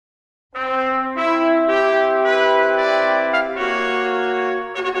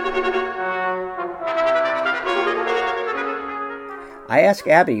I asked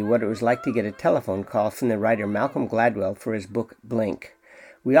Abby what it was like to get a telephone call from the writer Malcolm Gladwell for his book Blink.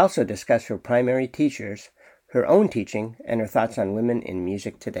 We also discuss her primary teachers, her own teaching, and her thoughts on women in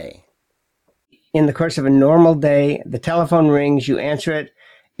music today. In the course of a normal day, the telephone rings, you answer it,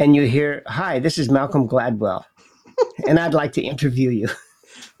 and you hear, "Hi, this is Malcolm Gladwell, and I'd like to interview you."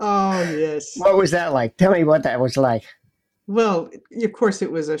 Oh, yes. What was that like? Tell me what that was like. Well, of course,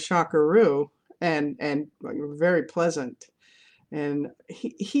 it was a shockaroo and very pleasant. And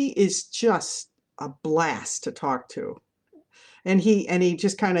he is just a blast to talk to. And he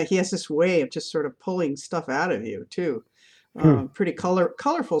just kind of he has this way of just sort of pulling stuff out of you too. Hmm. Pretty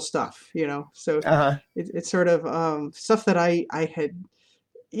colorful stuff, you know. So Uh-huh. it's sort of stuff that I had,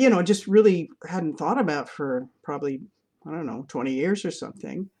 you know, just really hadn't thought about for probably, I don't know, 20 years or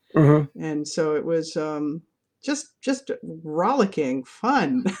something. Mm-hmm. And so it was just rollicking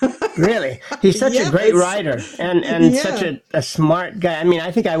fun. Really? He's such a great Yes. writer and such Yeah. a smart guy. I mean,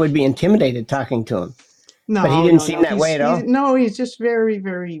 I think I would be intimidated talking to him, but he No, didn't no, seem no. that way at He's all. no, he's just very,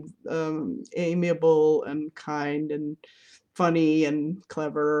 very amiable and kind and funny and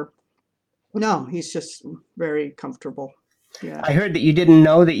clever. No, he's just very comfortable. Yeah. I heard that you didn't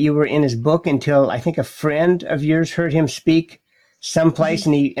know that you were in his book until I think a friend of yours heard him speak someplace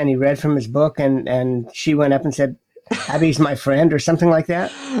and he read from his book and she went up and said, "Abby's my friend," or something like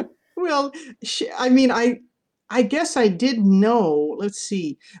that. Well, I mean, I guess I did know. Let's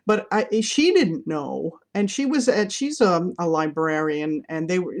see, but she didn't know, and she's a librarian, and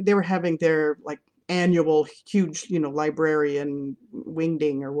they were having their like annual huge, you know, librarian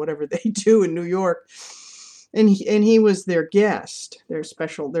wingding or whatever they do in New York, and he was their guest, their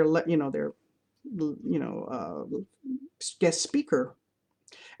special, you know, their guest speaker,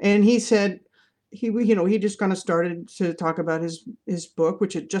 and he said he just kind of started to talk about his book,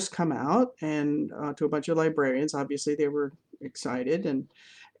 which had just come out, and to a bunch of librarians. Obviously, they were excited,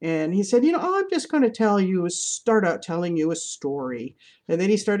 and he said, "Oh, I'm just going to start out telling you a story." And then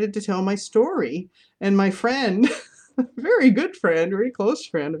he started to tell my story, and my friend, very good friend, very close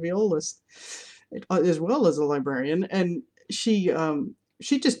friend of the oldest, as well as a librarian, and she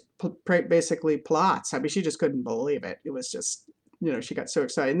just basically plots. I mean, she just couldn't believe it. It was just, she got so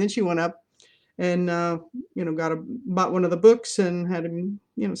excited, and then she went up and bought one of the books and had him,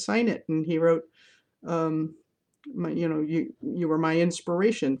 sign it, and he wrote, um, you were my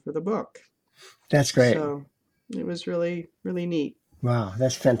inspiration for the book. That's great. So it was really, really neat. Wow,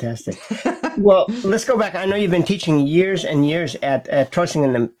 that's fantastic. Well, let's go back. I know you've been teaching years and years at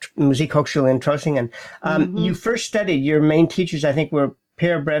Trossingen, the Musikhochschule in Trossingen. You Hmm. first studied, your main teachers, I think, were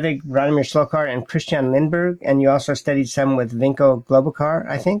Per Breivik, Vladimir Slokar, and Christian Lindberg, and you also studied some with Vinko Globokar,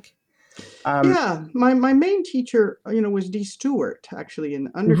 I think. Um, Yeah, my main teacher, was D. Stewart, actually, in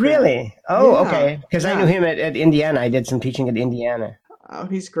undergrad. really? Oh, Yeah, okay. Because I knew yeah. him at Indiana. I did some teaching at Indiana. Oh,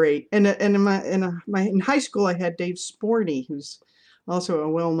 he's great. And in high school, I had Dave Sporny, who's also a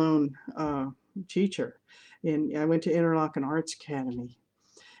well-known teacher. And I went to Interlochen Arts Academy.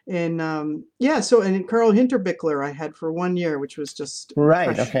 And yeah, so and Carl Hinterbickler I had for 1 year, which was just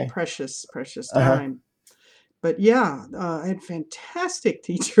Right, okay. precious, precious Uh-huh. time. But yeah, I had fantastic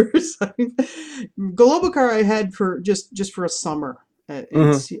teachers. I mean, Globokar I had for just for a summer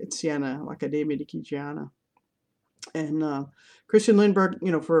Hmm. at Siena, l'Accademia di Chigiana, and Christian Lindbergh,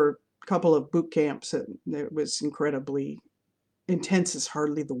 for a couple of boot camps. It was incredibly intense. Is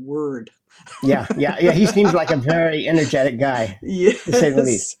hardly the word. Yeah, yeah, yeah. He seems like a very energetic guy, to say the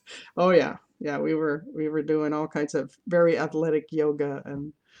least. Yes. Oh yeah. Yeah, we were doing all kinds of very athletic yoga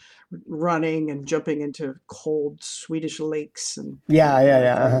and running and jumping into cold Swedish lakes and Yeah, yeah,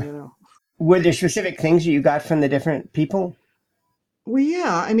 yeah. everything, Uh-huh. Were there specific things that you got from the different people? Well,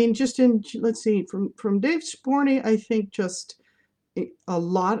 yeah, I mean, just let's see, from Dave Sporny, I think just a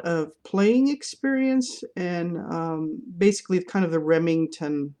lot of playing experience and basically kind of the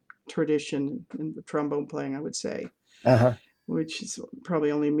Remington tradition in the trombone playing, I would say, Uh-huh. which is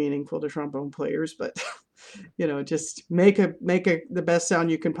probably only meaningful to trombone players, but just make the best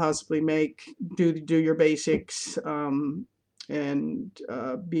sound you can possibly make, do your basics, and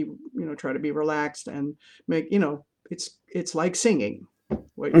be, try to be relaxed and make, it's like singing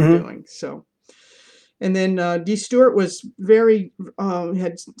what you're Hmm. doing. So, and then D. Stewart was very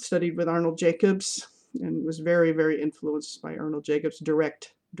had studied with Arnold Jacobs and was very, very influenced by Arnold Jacobs'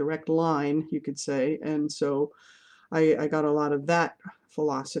 direct line, you could say. And so I got a lot of that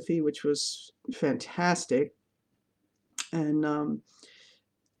philosophy, which was fantastic. And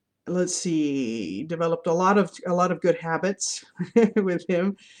let's see, developed a lot of good habits with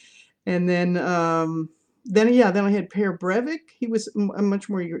him. And then I had Per Breivik. He was a much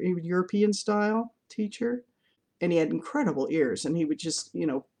more European style teacher. and he had incredible ears, and he would just,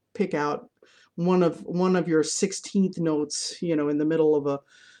 pick out one of your 16th notes, in the middle of a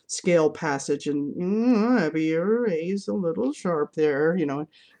scale passage, and your A's a little sharp there,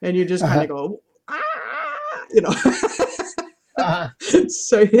 and you just kind Uh-huh. of go, ah. Uh-huh.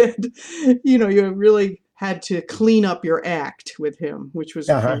 So you really had to clean up your act with him, which was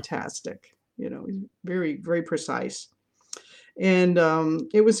Uh-huh. fantastic. He's very, very precise. And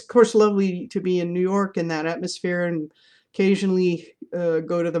it was, of course, lovely to be in New York in that atmosphere, and occasionally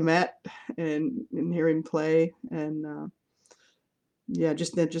go to the Met and hear him play. And yeah,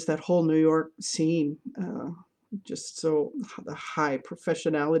 just that whole New York scene, just so the high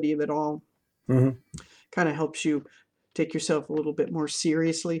professionality of it all Hmm. kind of helps you take yourself a little bit more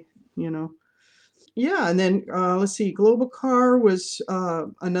seriously, you know. Yeah, and then let's see, Globocar was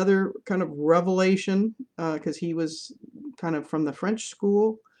another kind of revelation because he was kind of from the French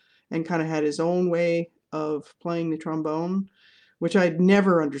school and kind of had his own way of playing the trombone, which I'd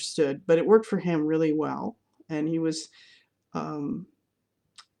never understood, but it worked for him really well. And um,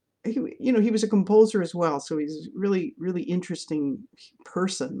 he was a composer as well, so he's really, really interesting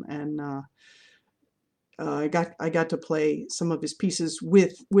person. And I got to play some of his pieces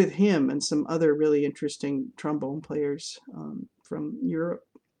with him and some other really interesting trombone players from Europe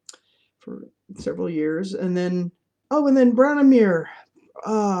for several years. And then Branimir.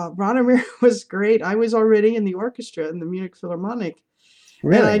 Branimir was great. I was already in the orchestra in the Munich Philharmonic,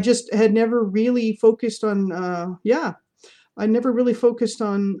 and I Really? just had never really focused on yeah, I never really focused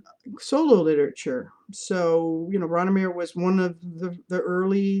on solo literature. So, Radomir was one of the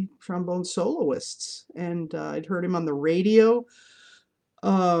early trombone soloists, and I'd heard him on the radio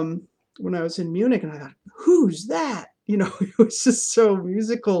um, when I was in Munich, and I thought, who's that? It was just so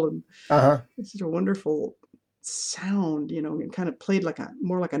musical and Uh-huh. it's such a wonderful sound, and kind of played like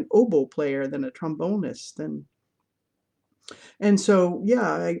more like an oboe player than a trombonist. And so,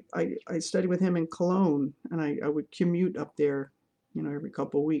 yeah, I studied with him in Cologne, and I would commute up there, every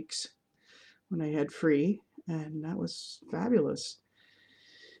couple of weeks when I had free, and that was fabulous.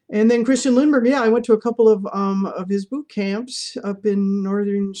 And then Christian Lindbergh, yeah, I went to a couple of his boot camps up in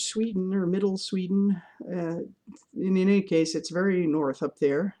northern Sweden or middle Sweden. In any case, it's very north up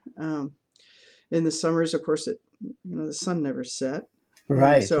there. In the summers, of course, the sun never set, and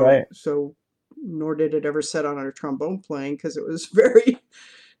Right, so right. so nor did it ever set on our trombone playing because it was very,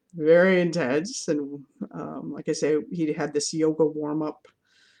 very intense. And like I say, he had this yoga warm up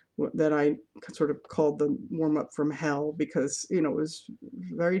that I sort of called the warm up from hell because it was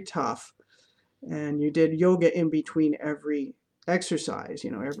very tough, and you did yoga in between every exercise.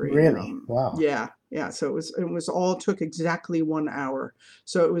 Every Really? Wow. yeah, yeah. So it was all took exactly 1 hour.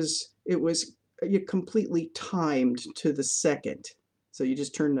 So it was completely timed to the second. So you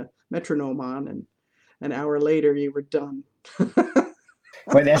just turned the metronome on, and an hour later you were done.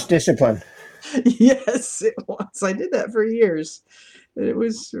 Boy, that's discipline. Yes, it was. I did that for years. It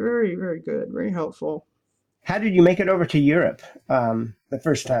was very, very good, very helpful. How did you make it over to Europe the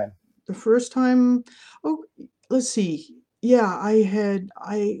first time? The first time, oh, let's see. Yeah, I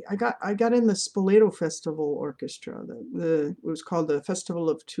got in the Spoleto Festival Orchestra. It was called the Festival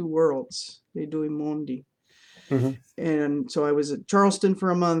of Two Worlds, De Due Mondi. Hmm. And so I was at Charleston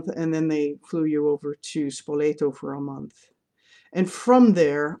for a month, and then they flew you over to Spoleto for a month. And from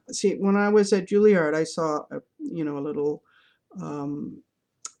there, see, when I was at Juilliard, I saw a little um,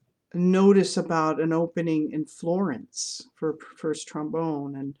 notice about an opening in Florence for first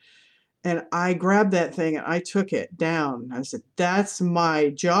trombone, and I grabbed that thing and I took it down. I said, "That's my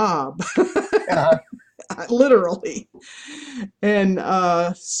job." Uh-huh. Literally. And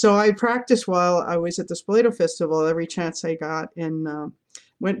so I practiced while I was at the Spoleto Festival every chance I got, and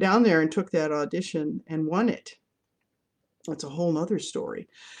went down there and took that audition and won it. That's a whole nother story.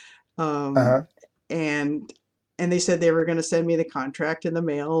 Um, Uh-huh. and and they said they were going to send me the contract in the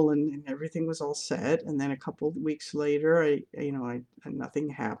mail, and everything was all set. And then a couple of weeks later, nothing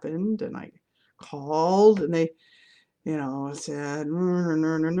happened, and I called, and they, said, "No,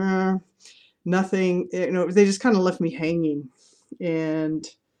 no, no, no, nothing." They just kind of left me hanging, and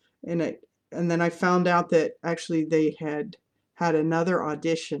and I and then I found out that actually they had another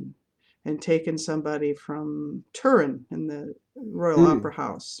audition and taken somebody from Turin in the Royal Mm. Opera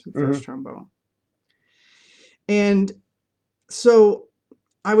House for Hmm. first trombone. And so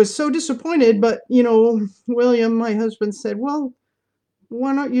I was so disappointed, but William, my husband, said, "Well,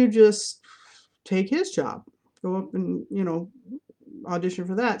 why don't you just take his job? Go up and, audition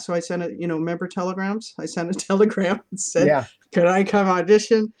for that." So I sent remember telegrams? I sent a telegram and said, Yeah. "Could I come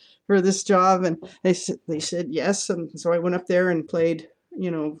audition for this job?" And they said yes. And so I went up there and played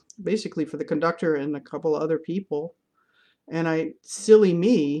basically for the conductor and a couple of other people. And silly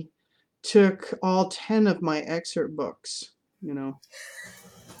me, took all 10 of my excerpt books, you know.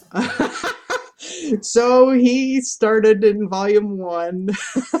 So he started in volume 1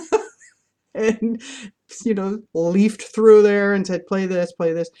 and, leafed through there and said, play this,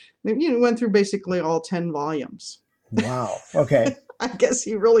 play this. And, went through basically all 10 volumes. Wow. Okay. I guess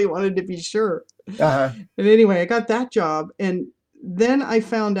he really wanted to be sure. Uh-huh. And anyway, I got that job. And then I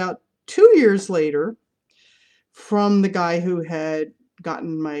found out 2 years later from the guy who had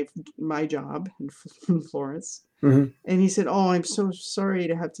gotten my job in Florence. Mm-hmm. And he said, "Oh, I'm so sorry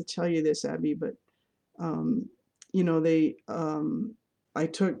to have to tell you this, Abby, but they I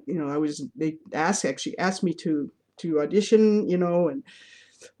took, they actually asked me to audition, and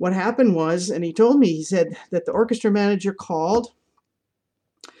what happened was, and he told me, he said that the orchestra manager called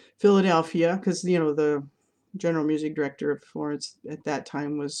Philadelphia because, the general music director of Florence at that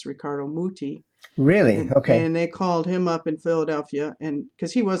time was Riccardo Muti. Really? Okay. And they called him up in Philadelphia, and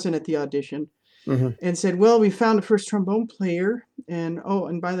because he wasn't at the audition, Mm-hmm. and said, well, we found a first trombone player, and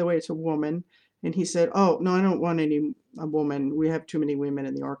by the way, it's a woman. And he said, oh, no, I don't want a woman. We have too many women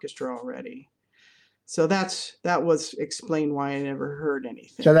in the orchestra already. So that was explained why I never heard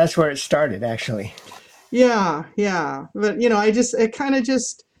anything. So that's where it started, actually. Yeah. But, it kind of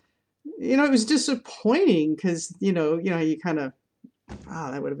just, it was disappointing because, you kind of,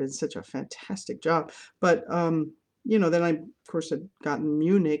 that would have been such a fantastic job. But, then I, of course, had gotten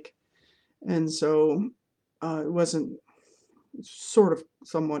Munich. And so it wasn't sort of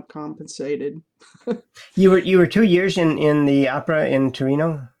somewhat compensated. You were 2 years in the opera in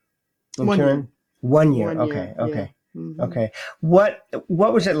Torino? In 1 Turin? year. 1 year. 1 Okay. year, Okay. yeah. Mm-hmm. Okay. What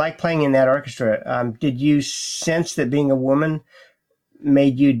was it like playing in that orchestra? Did you sense that being a woman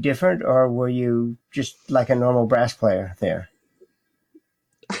made you different, or were you just like a normal brass player there?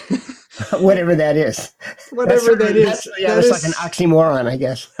 Whatever that is. Whatever that is. It's like an oxymoron, I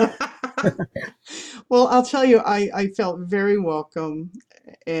guess. Well, I'll tell you, I felt very welcome,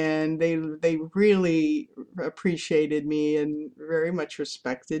 and they really appreciated me and very much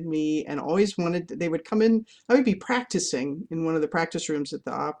respected me, and always they would come in. I would be practicing in one of the practice rooms at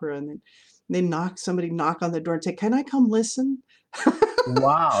the opera, and then somebody knock on the door and say, can I come listen?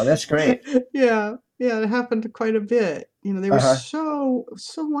 Wow, that's great. Yeah, it happened quite a bit. They were so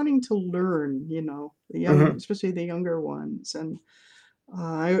wanting to learn, the young, especially the younger ones. And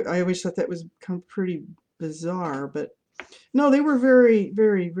I always thought that was kind of pretty bizarre, but no, they were very,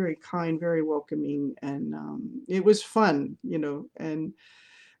 very, very kind, very welcoming, and it was fun, and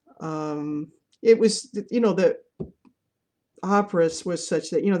it was, the operas was such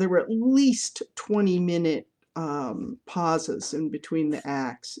that, there were at least 20-minute pauses in between the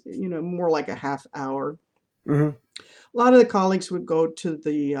acts, more like a half hour. Mm-hmm. A lot of the colleagues would go to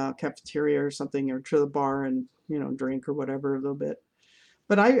the cafeteria or something, or to the bar and, drink or whatever a little bit.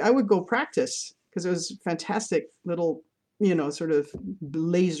 But I would go practice because it was fantastic little, sort of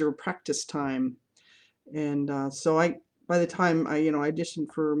laser practice time. And so by the time I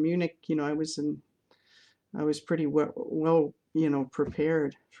auditioned for Munich, I was pretty well,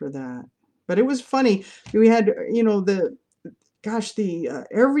 prepared for that. But it was funny. We had,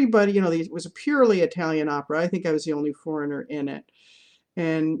 everybody, it was a purely Italian opera. I think I was the only foreigner in it.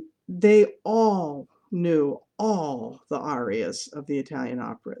 And they all knew all the arias of the Italian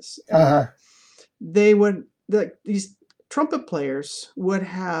operas. These trumpet players would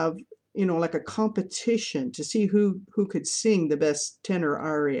have, like a competition to see who could sing the best tenor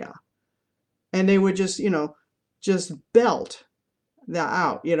aria. And they would just, just belt that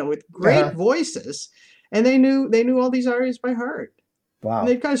out, with great voices. And they knew all these arias by heart. Wow. And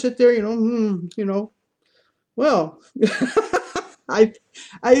they'd kind of sit there, well, I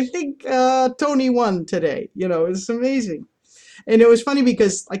think Tony won today. It's amazing. And it was funny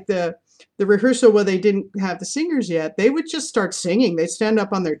because like the rehearsal where they didn't have the singers yet, they would just start singing. They'd stand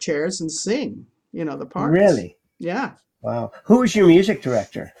up on their chairs and sing, the parts. Really? Yeah. Wow. Who was your music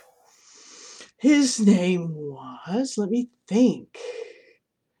director? His name was, let me think.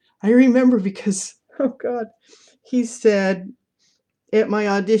 I remember because, oh God, he said at my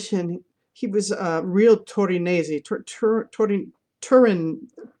audition, he was real Torinese. Turin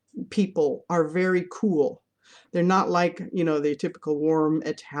people are very cool. They're not like, the typical warm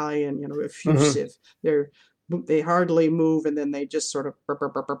Italian, effusive. They hardly move, and then they just sort of,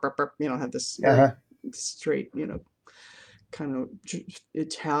 have this straight, kind of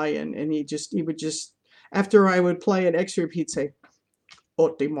Italian. And he would just, after I would play an excerpt, he'd say,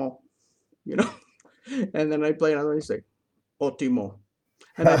 ottimo, and then I'd play another one, he'd say, ottimo.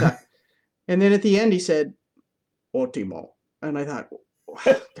 And I thought, and then at the end he said, ottimo. And I thought,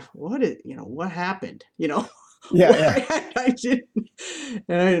 what happened? Yeah, yeah. Why I didn't,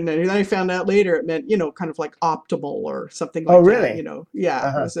 and then I found out later it meant, kind of like optimal or something Oh, like that, really? Yeah, it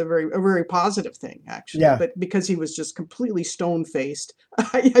Uh-huh. was a very positive thing, actually. Yeah, But because he was just completely stone-faced,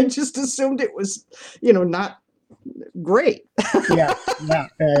 I just assumed it was, not great. yeah, yeah,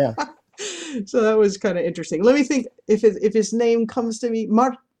 yeah, yeah. So that was kind of interesting. Let me think if his name comes to me.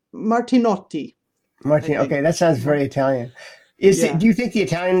 Martinotti, I Martin. think. Okay, that sounds Mar- very Italian. yeah. Do you think the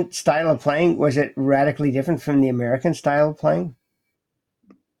Italian style of playing was it radically different from the American style of playing?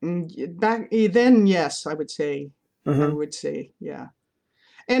 Back then, yes, I would say. I Hmm. would say, yeah.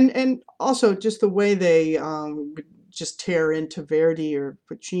 And also just the way they would just tear into Verdi or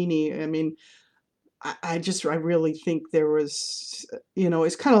Puccini. I mean, I really think there was,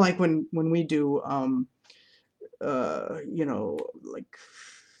 it's kind of like when we do, like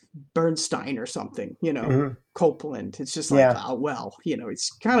Bernstein or something, Hmm. Copland. It's just like, Yeah, oh well,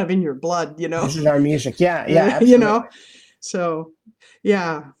 it's kind of in your blood, this is our music. Yeah, yeah, you know. absolutely. So,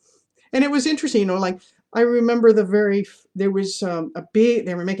 yeah, and it was interesting, like I remember there was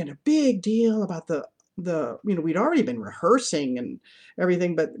they were making a big deal about the we'd already been rehearsing and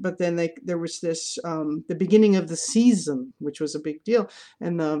everything, but then there was this the beginning of the season, which was a big deal,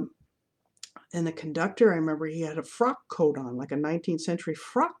 and the conductor, I remember he had a frock coat on, like a 19th century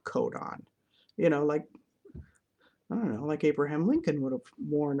frock coat on, like, I don't know, like Abraham Lincoln would have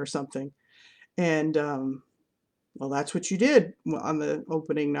worn or something. And well, that's what you did on the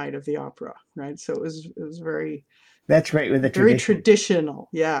opening night of the opera, right? So it was very, That's great with the very tradition. traditional.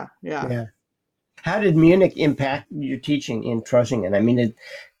 Yeah, yeah. Yeah. How did Munich impact your teaching in Trossingen? I mean,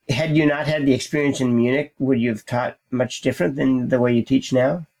 had you not had the experience in Munich, would you have taught much different than the way you teach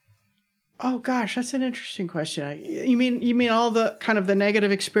now? Oh gosh, that's an interesting question. You mean all the kind of the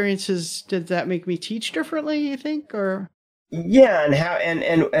negative experiences? Did that make me teach differently, you think, or? Yeah, and how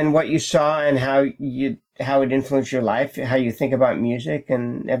and what you saw and how it influenced your life, how you think about music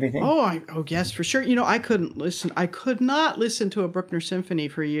and everything. Oh yes, for sure. I couldn't listen. I could not listen to a Bruckner symphony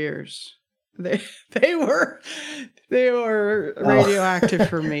for years. They they were they were radioactive Oh,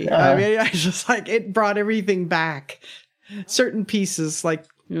 for me. I uh, mean, I just like it brought everything back. Certain pieces, like,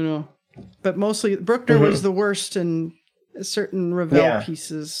 but mostly Bruckner was mhm. the worst, and certain Ravel Yeah.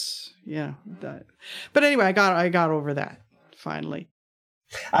 pieces. Yeah, that. But anyway, I got over that finally.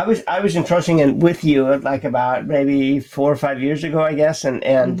 I was in Trossingen with you like about maybe 4 or 5 years ago, I guess, and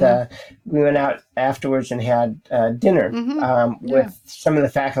Mm-hmm. we went out afterwards and had dinner Mm-hmm. Yeah. with some of the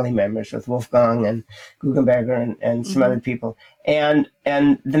faculty members, with Wolfgang and Guggenberger and some Mm-hmm. other people, and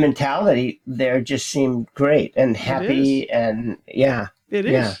the mentality there just seemed great and It is. happy, and yeah, It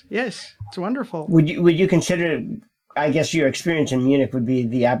yeah. is. Yes, it's wonderful. Would you consider? I guess your experience in Munich would be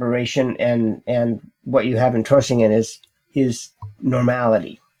the aberration, and what you have in Trossingen is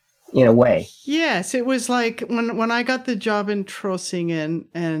normality in a way. Yes, it was like when I got the job in Trossingen,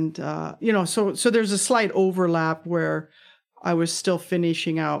 and so there's a slight overlap where I was still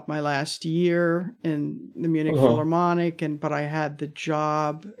finishing out my last year in the Munich Uh-huh. Philharmonic, but I had the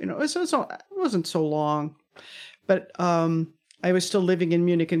job. It wasn't so long, but I was still living in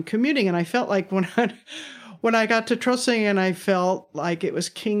Munich and commuting, and I felt like when I got to Trossingen, I felt like it was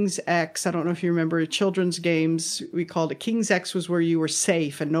King's X. I don't know if you remember children's games. We called it King's X, was where you were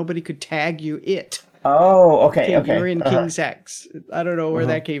safe and nobody could tag you. Oh, okay, You were okay. in Uh-huh. King's X. I don't know where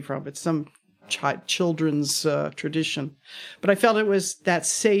Uh-huh. that came from. It's some children's tradition. But I felt it was that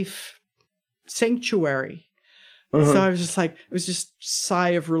safe sanctuary. So Uh-huh. I was just like, it was just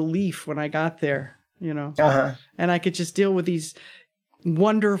sigh of relief when I got there, Uh-huh. and I could just deal with these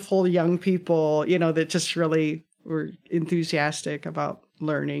wonderful young people, that just really were enthusiastic about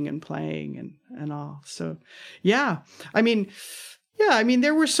learning and playing and all. So, yeah, I mean,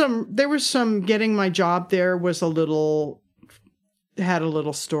 there was some getting my job there was had a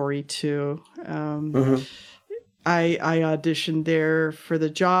little story too. Uh-huh. I auditioned there for the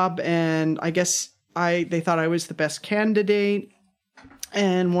job, and I guess they thought I was the best candidate.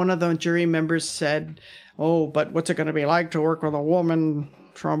 And one of the jury members said, "Oh, but what's it going to be like to work with a woman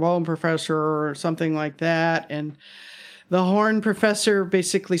trombone professor," or something like that. And the horn professor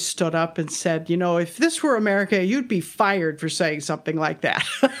basically stood up and said, "If this were America, you'd be fired for saying something like that."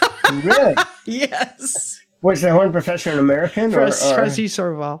 Really? Yes. Was the horn professor an American or? Francis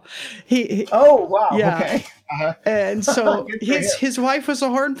Sorval. He Oh, wow. yeah. Okay. Uh-huh. And so Good for him. his wife was a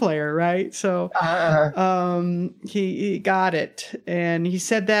horn player, right? So Uh-huh. he got it, and he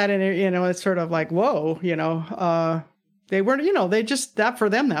said that, and it's sort of like, whoa, they weren't, they just, that for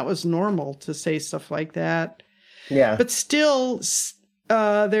them, that was normal to say stuff like that. Yeah. But still,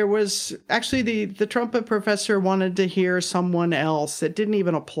 there was actually the trumpet professor wanted to hear someone else. It didn't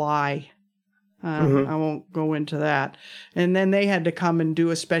even apply. I won't go into that. And then they had to come and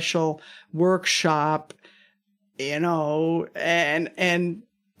do a special workshop, and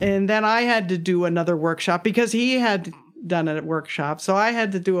then I had to do another workshop because he had done a workshop. So I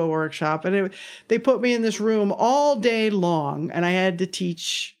had to do a workshop, and they put me in this room all day long, and I had to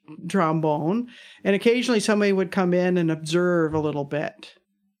teach trombone. And occasionally somebody would come in and observe a little bit.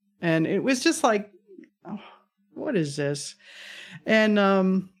 And it was just like, oh, what is this? And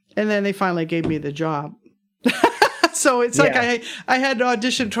then they finally gave me the job. So it's like I had to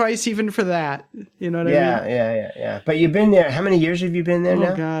audition twice even for that. You know what I mean? Yeah. But you've been there. How many years have you been there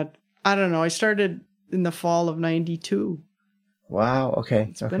now? Oh, God. I don't know. I started in the fall of 92. Wow. Okay.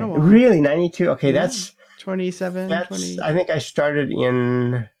 It's been a while. Really? 92? Okay. Yeah. That's 27, 20. I think I started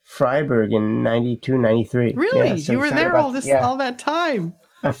in Freiburg in 92, 93. Really? Yeah, so you were there all that time?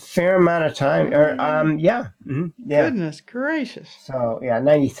 A fair amount of time. Yeah. Goodness gracious. So,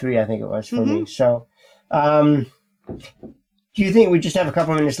 93 I think it was for me. So, do you think, we just have a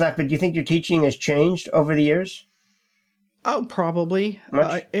couple minutes left, but do you think your teaching has changed over the years? Oh, probably.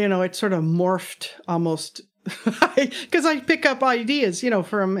 It sort of morphed almost because I pick up ideas,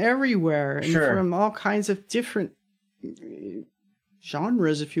 from everywhere and from all kinds of different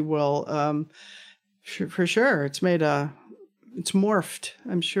genres, if you will. For sure. It's morphed,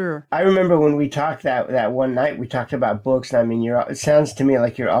 I'm sure. I remember when we talked that one night, we talked about books. And I mean, it sounds to me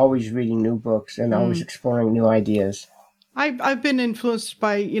like you're always reading new books and always exploring new ideas. I've been influenced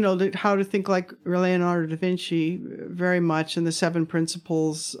by, how to think like Leonardo da Vinci very much, and the 7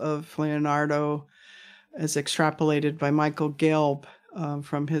 principles of Leonardo as extrapolated by Michael Gelb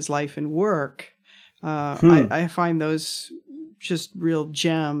from his life and work. I find those just real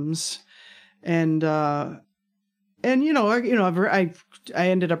gems. And I ended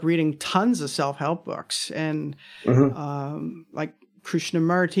up reading tons of self-help books, and like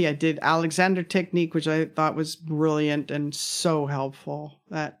Krishnamurti. I did Alexander Technique, which I thought was brilliant and so helpful.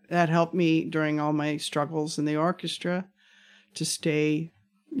 That helped me during all my struggles in the orchestra to stay,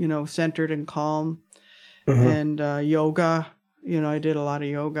 centered and calm. And yoga, I did a lot of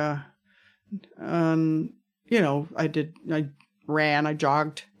yoga. I ran, I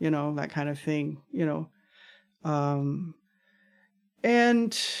jogged, that kind of thing,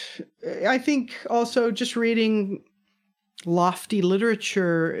 and I think also just reading lofty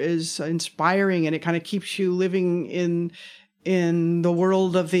literature is inspiring, and it kind of keeps you living in the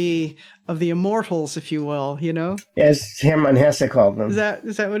world of the immortals, if you will, As Hermann Hesse called them. Is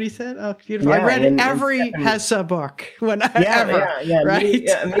that what he said? Oh, beautiful. I read every Hesse book right?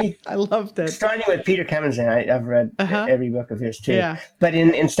 I loved it. Starting with Peter Kamenzian, I've read every book of his too. Yeah. But in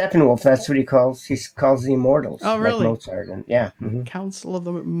Steppenwolf, that's what he calls the immortals. Oh, really? Like Mozart. And, Council of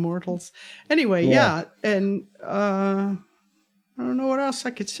the Immortals. Anyway, and I don't know what else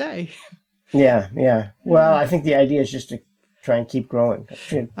I could say. Yeah. Well, I think the idea is just to try and keep growing.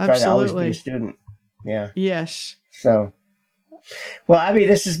 Try to always be a student. Yeah. Yes. So, well, Abby,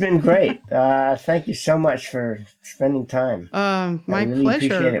 this has been great. Thank you so much for spending time. My I really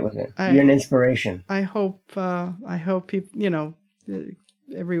pleasure. Appreciate it with it. You're an inspiration. I hope people,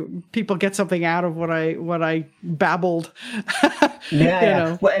 people get something out of what I babbled.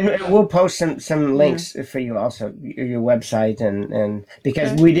 Yeah. Well, and we'll post some links for you also, your website, and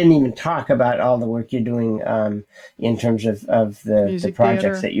because we didn't even talk about all the work you're doing in terms of the projects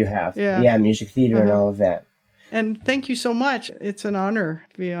theater that you have. Yeah, music theater and all of that. And thank you so much. It's an honor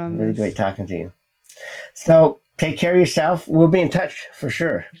to be on Really great talking to you. So take care of yourself. We'll be in touch for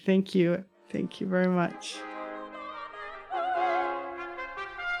sure. Thank you. Thank you very much.